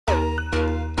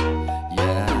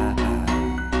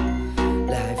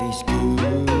is good,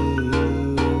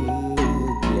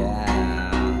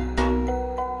 yeah.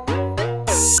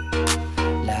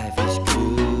 Life is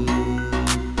good,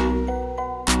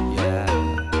 yeah.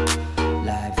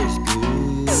 Life is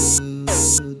good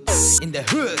in the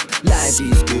hood. Life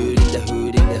is good in the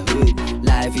hood, in the hood.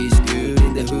 Life is good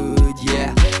in the hood,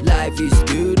 yeah. Life is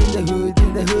good in the hood,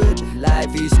 in the hood.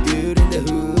 Life is good in the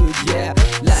hood, yeah.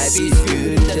 Life is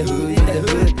good in the hood, in the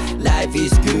hood. Life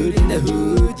is good in the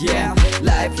hood, yeah.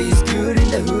 Life is good in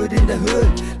the hood, in the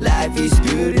hood. Life is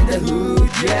good in the hood,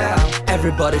 yeah.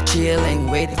 Everybody chilling,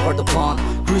 waiting for the pond,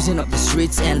 cruising up the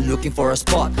streets and looking for a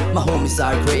spot. My homies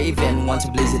are brave and want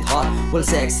to blaze it hot, while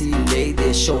sexy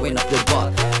ladies showing up their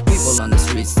butt. People on the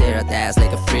streets stare at ass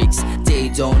like a freaks. They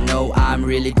don't know I'm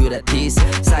really good at this.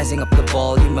 Sizing up the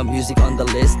volume of music on the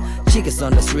list. Chicas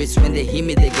on the streets, when they hear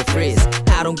me they go freeze.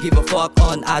 I don't give a fuck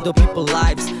on other people's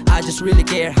lives. I just really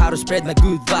care how to spread my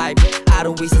good vibe. I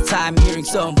don't waste the time hearing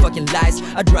some fucking lies.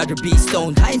 I'd rather be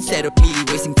stoned high instead of me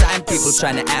wasting time. People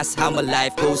trying to ask how my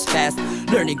life goes fast.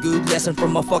 Learning good lesson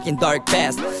from my fucking dark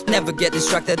past. Never get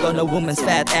distracted on a woman's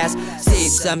fat ass. Save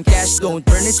some cash, don't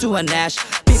turn it to an ash.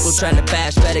 People trying to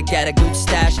bash, better get a good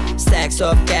stash. Stacks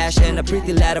of cash and a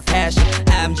pretty lot of hash.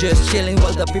 I'm just chilling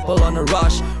while the people on a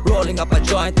rush, rolling up a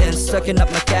joint and sucking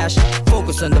up my cash.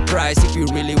 Focus on the price if you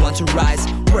really want to rise.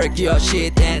 Work your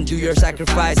shit and do your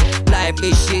sacrifice. Life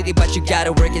is shitty but you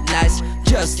gotta work it nice.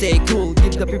 Just stay cool,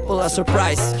 give the people a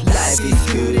surprise. Life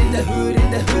is good in the hood,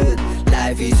 in the hood.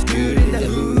 Life is good in the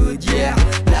hood, yeah.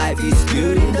 Life is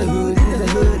good in the hood, in the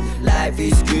hood. Life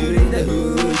is good in the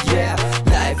hood, yeah.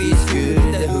 Life is good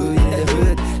in the hood, in the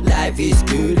hood. Life is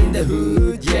good in the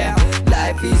hood, yeah.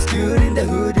 Life is good in the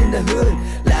hood, in the hood.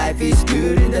 Life is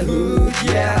good in the hood,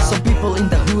 yeah. Some people in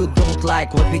the hood don't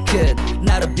like what we could.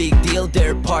 Not a big deal,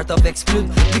 they're part of exclude.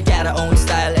 We got our own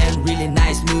style and really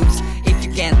nice moves. If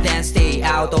you can't dance, stay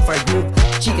out of our group.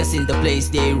 Chicas in the place,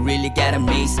 they really got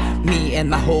amaze. Me and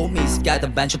my homies got a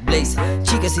bunch of blaze.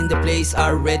 Chicas in the place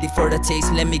are ready for the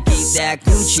taste. Let me get that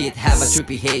good shit, have a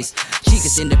trippy haze.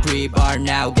 Chicas in the crib are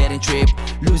now getting tripped,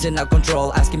 losing out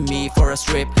control, asking me for a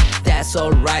strip. That's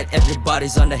alright,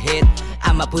 everybody's on the hit.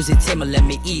 I'm a pussy timber, let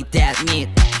me eat that meat.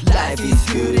 Life is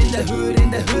good in the hood, in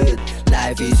the hood.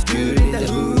 Life is good in the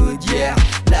hood, yeah.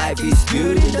 Life is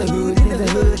good in the hood, in the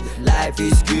hood. Life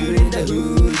is good in the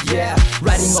hood, yeah.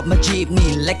 Riding up my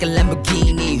jeepney like a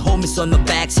Lamborghini. Homies on my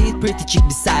backseat, pretty chick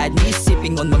beside me,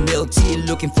 sipping on my milk tea,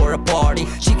 looking for a party.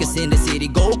 Chicas in the city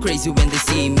go crazy when they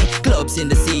see me. Clubs in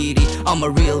the city, I'm a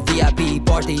real VIP,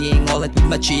 partying all night with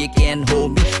my chick and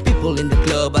homie. People in the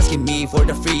club asking me for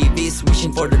the freebies,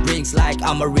 wishing for the drinks like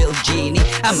I'm a real genie.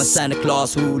 I'm a Santa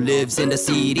Claus who lives in the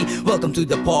city. Welcome to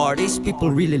the parties,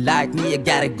 people really like me. I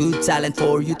got a good talent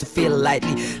for you to feel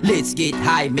lightly. Let's get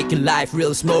high, make your life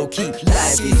real smoky.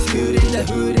 Life is good in the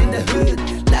hood, in the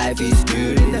hood. Life is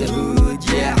good in the hood,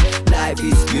 yeah. Life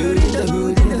is good in the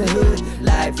hood, in the hood.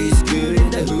 Life is good in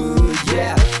the hood,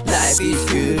 yeah. Life is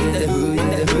good in the hood, in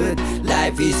the hood.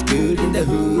 Life is good in the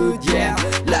hood, yeah.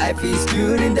 Life is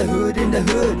good in the hood, in the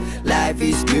hood. Life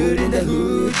is good in the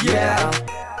hood, yeah.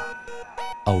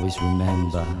 Always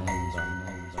remember,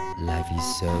 life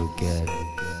is so good.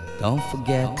 Don't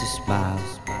forget to smile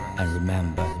and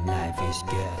remember, life is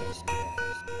good,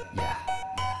 yeah.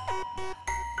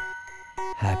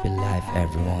 Happy life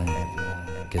everyone,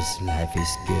 cause life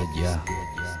is good, yeah.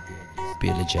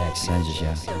 Billy Jack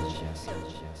Sanchez, yeah.